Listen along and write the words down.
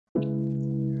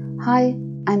Hi,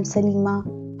 I'm Salima,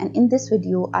 and in this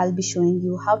video I'll be showing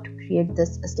you how to create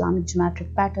this Islamic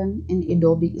geometric pattern in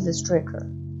Adobe Illustrator.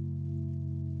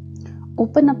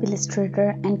 Open up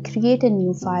Illustrator and create a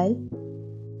new file.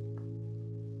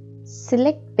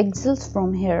 Select pixels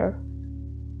from here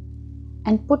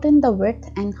and put in the width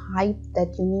and height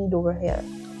that you need over here.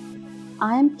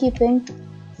 I am keeping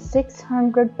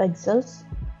 600 pixels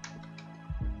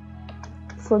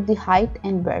for the height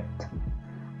and width.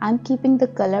 I'm keeping the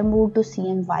color mode to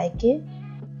CMYK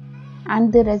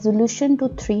and the resolution to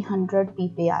 300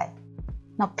 ppi.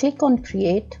 Now click on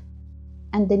create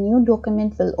and the new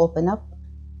document will open up.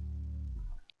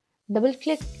 Double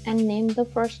click and name the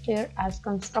first layer as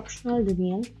constructional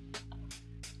domain.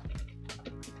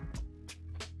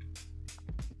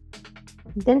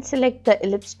 Then select the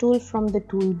ellipse tool from the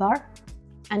toolbar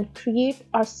and create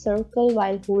a circle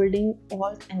while holding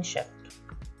Alt and Shift.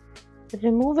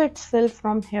 Remove its fill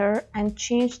from here and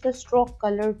change the stroke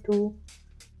color to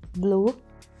blue.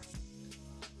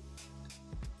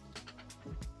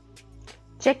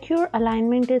 Check your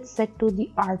alignment is set to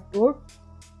the artboard.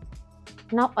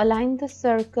 Now align the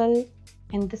circle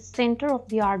in the center of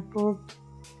the artboard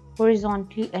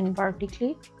horizontally and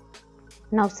vertically.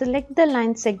 Now select the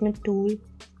line segment tool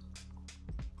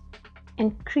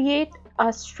and create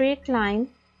a straight line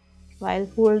while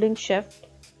holding Shift.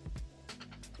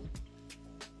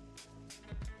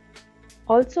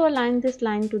 Also align this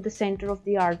line to the center of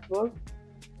the artboard.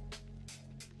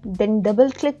 Then double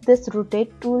click this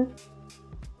rotate tool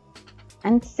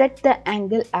and set the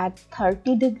angle at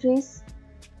 30 degrees.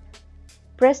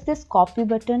 Press this copy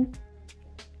button.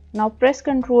 Now press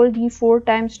Ctrl D 4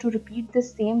 times to repeat the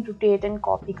same rotate and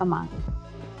copy command.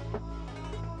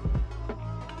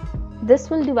 This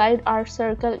will divide our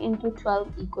circle into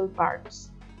 12 equal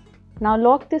parts. Now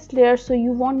lock this layer so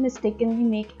you won't mistakenly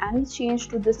make any change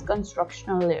to this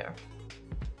constructional layer.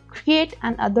 Create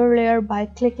another layer by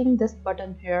clicking this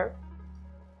button here.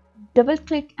 Double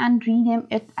click and rename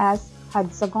it as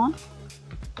hexagon.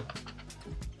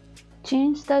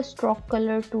 Change the stroke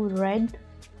color to red.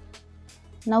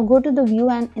 Now go to the view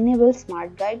and enable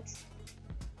smart guides.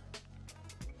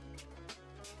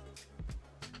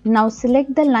 Now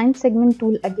select the line segment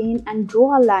tool again and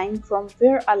draw a line from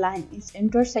where a line is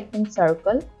intersecting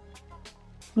circle.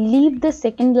 Leave the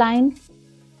second line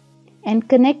and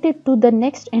connect it to the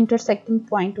next intersecting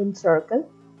point on circle.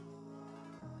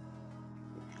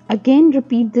 Again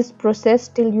repeat this process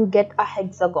till you get a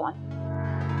hexagon.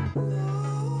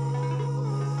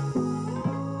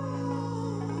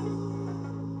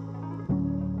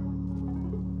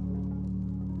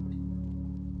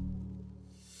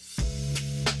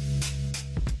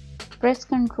 Press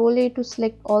Ctrl A to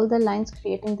select all the lines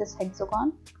creating this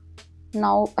hexagon.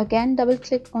 Now again double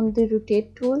click on the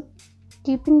rotate tool.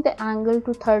 Keeping the angle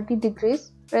to 30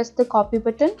 degrees, press the copy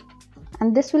button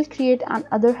and this will create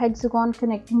another hexagon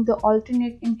connecting the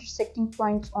alternate intersecting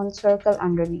points on circle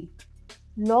underneath.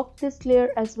 Lock this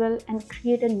layer as well and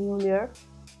create a new layer.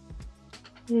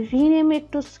 Rename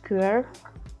it to square.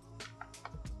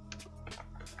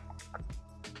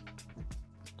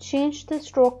 Change the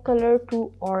stroke color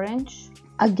to orange.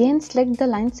 Again select the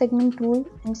line segment tool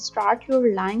and start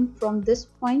your line from this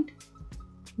point.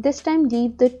 This time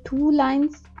leave the two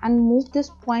lines and move this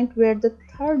point where the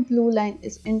third blue line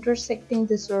is intersecting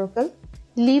the circle.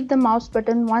 Leave the mouse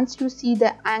button once you see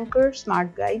the anchor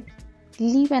smart guide.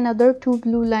 Leave another two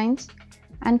blue lines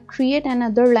and create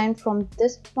another line from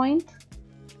this point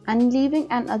and leaving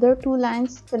another two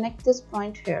lines connect this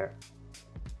point here.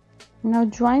 Now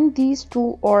join these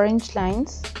two orange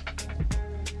lines.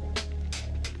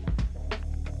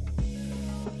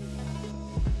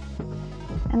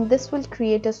 And this will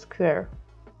create a square.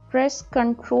 Press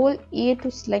Ctrl A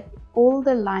to select all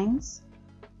the lines.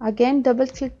 Again double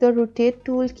click the rotate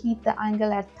tool, keep the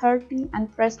angle at 30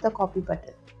 and press the copy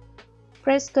button.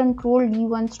 Press Ctrl D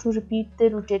once to repeat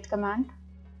the rotate command.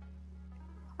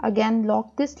 Again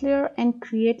lock this layer and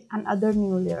create another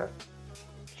new layer.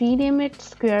 Rename it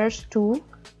squares 2.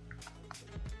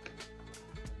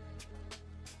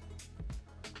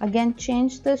 Again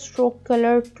change the stroke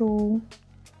color to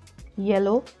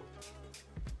yellow.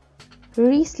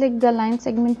 Reselect the line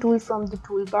segment tool from the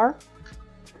toolbar.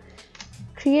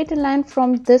 Create a line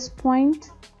from this point,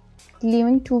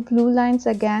 leaving two blue lines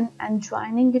again and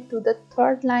joining it to the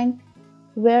third line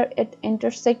where it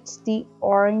intersects the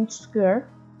orange square.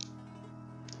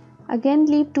 Again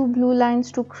leave two blue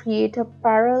lines to create a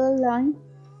parallel line.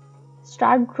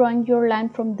 Start drawing your line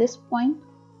from this point,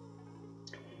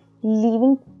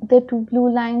 leaving the two blue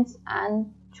lines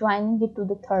and joining it to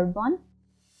the third one.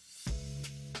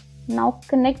 Now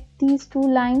connect these two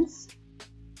lines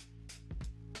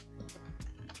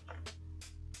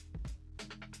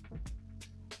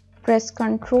Press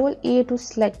Ctrl A to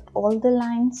select all the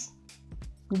lines.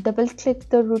 Double click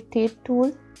the rotate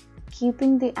tool.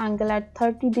 Keeping the angle at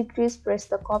 30 degrees, press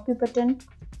the copy button.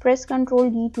 Press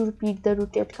Ctrl D to repeat the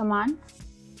rotate command.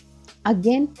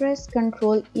 Again press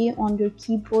Ctrl A on your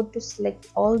keyboard to select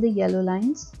all the yellow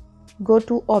lines. Go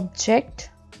to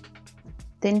Object,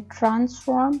 then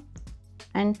Transform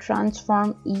and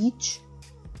transform each.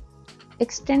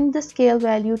 Extend the scale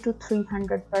value to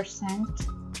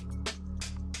 300%.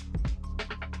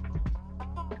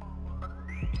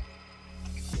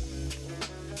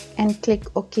 And click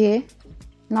OK.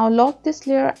 Now lock this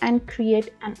layer and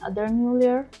create another new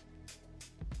layer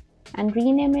and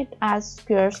rename it as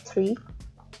Squares 3.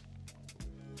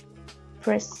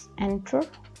 Press Enter.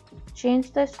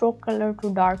 Change the stroke color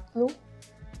to dark blue.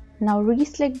 Now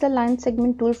reselect the line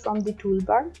segment tool from the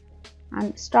toolbar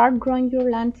and start drawing your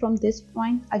line from this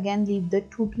point. Again leave the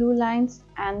two blue lines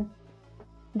and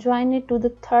join it to the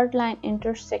third line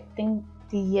intersecting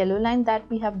the yellow line that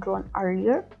we have drawn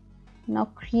earlier. Now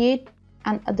create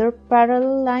another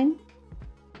parallel line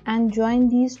and join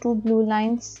these two blue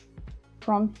lines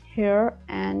from here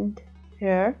and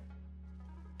here.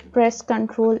 Press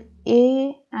Ctrl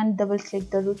A and double click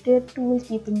the rotate tool,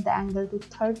 keeping the angle to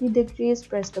 30 degrees.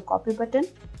 Press the copy button.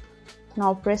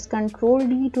 Now press Ctrl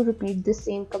D to repeat the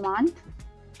same command.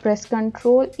 Press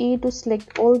Ctrl A to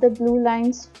select all the blue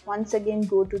lines. Once again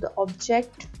go to the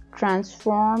Object,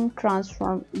 Transform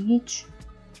each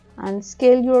and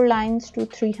scale your lines to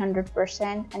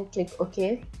 300% and click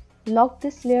OK. Lock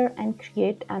this layer and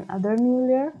create another new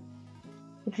layer.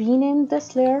 Rename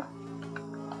this layer.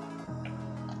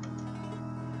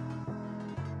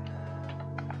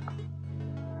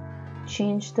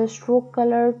 Change the stroke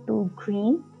color to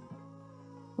green.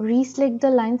 Reselect the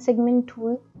line segment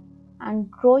tool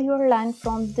and draw your line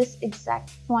from this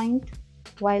exact point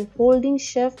while holding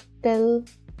Shift till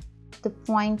the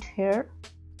point here.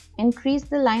 Increase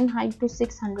the line height to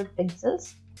 600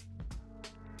 pixels.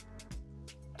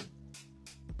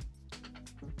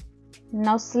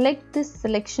 Now select this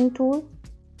selection tool.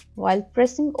 While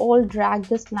pressing Alt, drag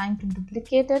this line to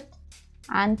duplicate it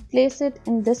and place it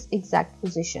in this exact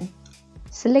position.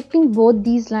 Selecting both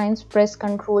these lines, press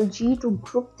Ctrl G to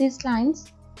group these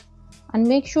lines and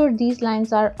make sure these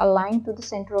lines are aligned to the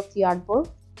center of the artboard.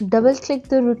 Double click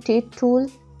the rotate tool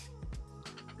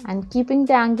and keeping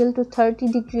the angle to 30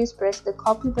 degrees, press the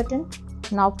copy button.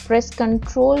 Now press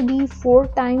Ctrl D 4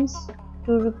 times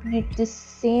to repeat this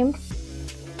same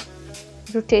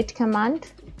rotate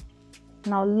command.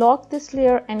 Now lock this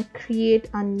layer and create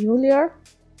a new layer.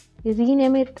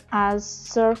 Rename it as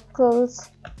Circles.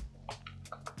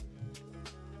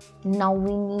 Now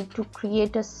we need to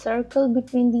create a circle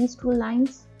between these two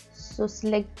lines. So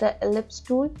select the ellipse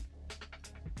tool.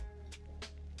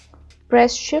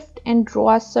 Press Shift and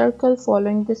draw a circle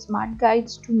following the smart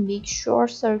guides to make sure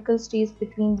circle stays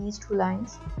between these two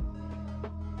lines.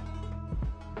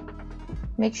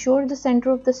 Make sure the center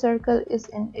of the circle is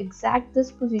in exact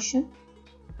this position.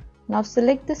 Now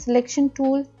select the selection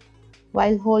tool.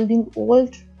 While holding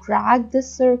Alt, drag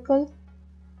this circle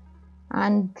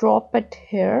and drop it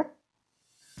here.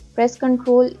 Press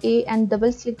Ctrl A and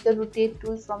double click the rotate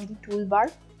tool from the toolbar.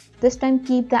 This time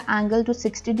keep the angle to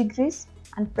 60 degrees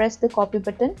and press the copy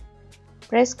button.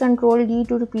 Press Ctrl D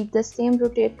to repeat the same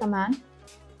rotate command.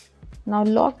 Now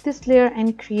lock this layer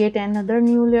and create another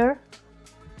new layer.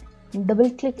 Double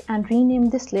click and rename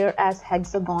this layer as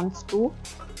Hexagons 2.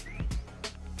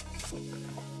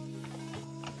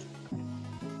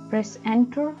 Press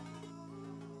Enter.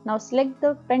 Now select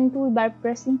the pen tool by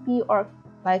pressing P or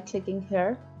by clicking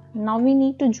here. Now we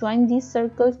need to join these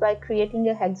circles by creating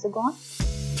a hexagon.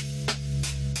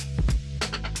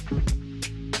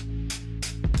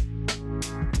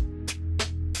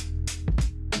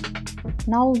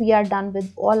 Now we are done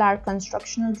with all our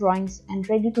constructional drawings and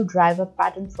ready to drive a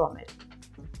pattern from it.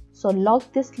 So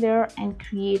lock this layer and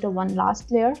create one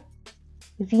last layer.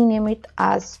 Rename it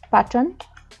as Pattern.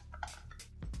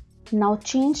 Now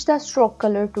change the stroke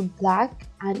color to black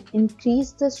and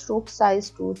increase the stroke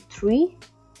size to 3.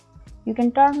 You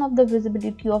can turn off the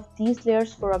visibility of these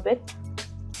layers for a bit.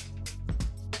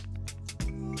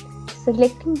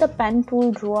 Selecting the pen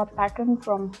tool, draw a pattern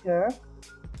from here.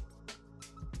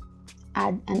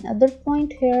 Add another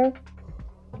point here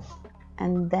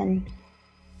and then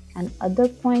another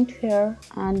point here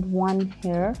and one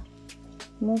here.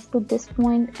 Move to this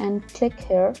point and click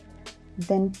here.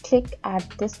 Then click at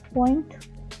this point.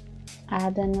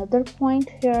 Add another point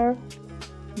here.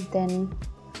 Then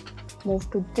move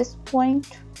to this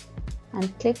point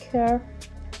and click here.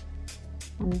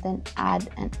 And then add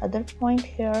another point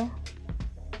here.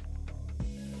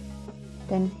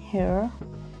 then here,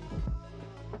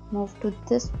 move to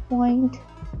this point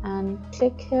and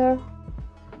click here.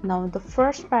 Now the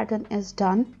first pattern is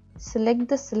done. Select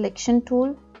the selection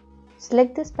tool,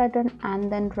 select this pattern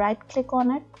and then right click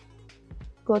on it,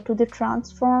 go to the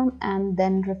transform and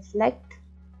then reflect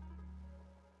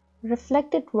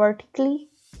it vertically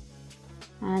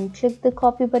and click the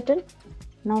copy button.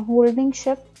 Now holding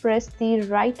shift, press the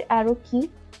right arrow key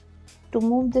to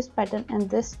move this pattern in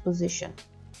this position.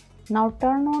 Now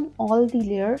turn on all the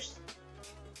layers,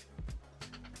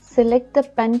 select the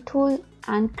pen tool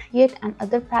and create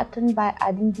another pattern by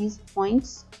adding these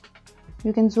points.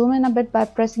 You can zoom in a bit by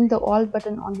pressing the Alt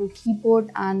button on your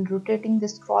keyboard and rotating the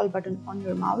scroll button on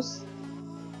your mouse.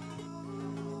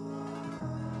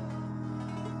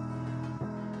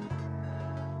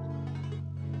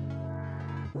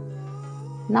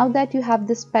 Now that you have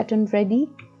this pattern ready,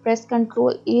 press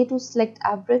Ctrl A to select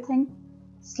everything.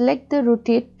 Select the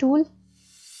rotate tool.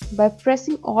 By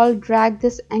pressing Alt, drag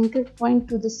this anchor point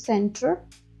to the center.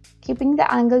 Keeping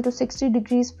the angle to 60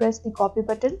 degrees, press the copy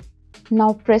button.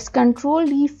 Now press Ctrl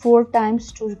D 4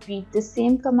 times to repeat the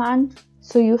same command.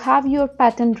 So you have your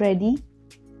pattern ready.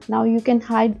 Now you can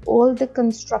hide all the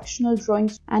constructional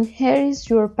drawings and here is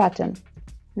your pattern.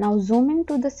 Now zoom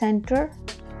into the center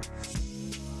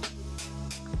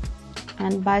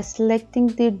and by selecting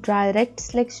the direct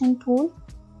selection tool,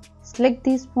 select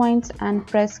these points and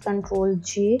press Ctrl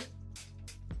J.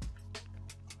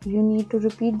 You need to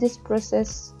repeat this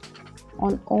process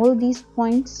on all these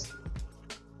points.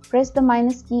 Press the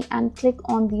minus key and click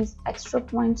on these extra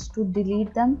points to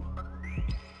delete them.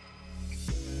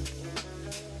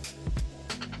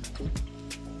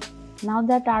 Now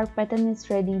that our pattern is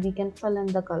ready, we can fill in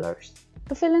the colors.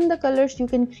 To fill in the colors, you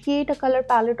can create a color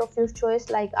palette of your choice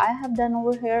like I have done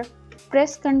over here.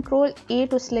 Press Ctrl A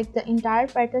to select the entire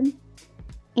pattern.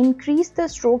 Increase the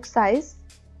stroke size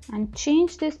and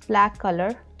change this black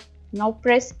color. Now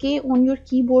press K on your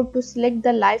keyboard to select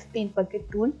the live paint bucket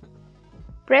tool.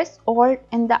 Press Alt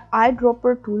and the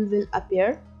eyedropper tool will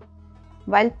appear.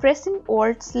 While pressing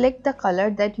Alt, select the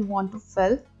color that you want to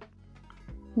fill.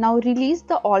 Now release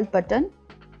the Alt button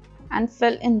and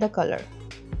fill in the color.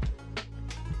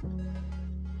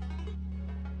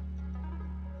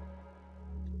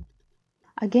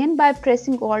 Again by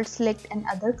pressing Alt, select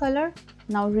another color.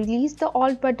 Now release the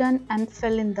Alt button and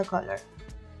fill in the color.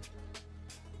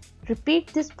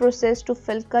 Repeat this process to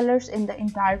fill colors in the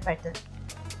entire pattern.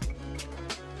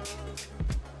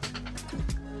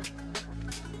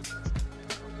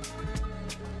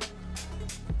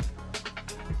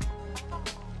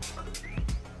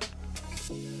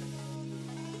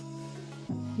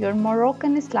 Your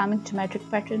Moroccan Islamic geometric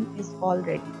pattern is all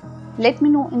ready. Let me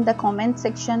know in the comment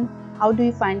section how do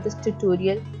you find this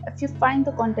tutorial. If you find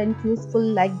the content useful,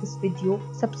 like this video,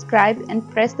 subscribe and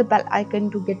press the bell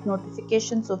icon to get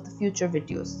notifications of the future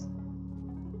videos.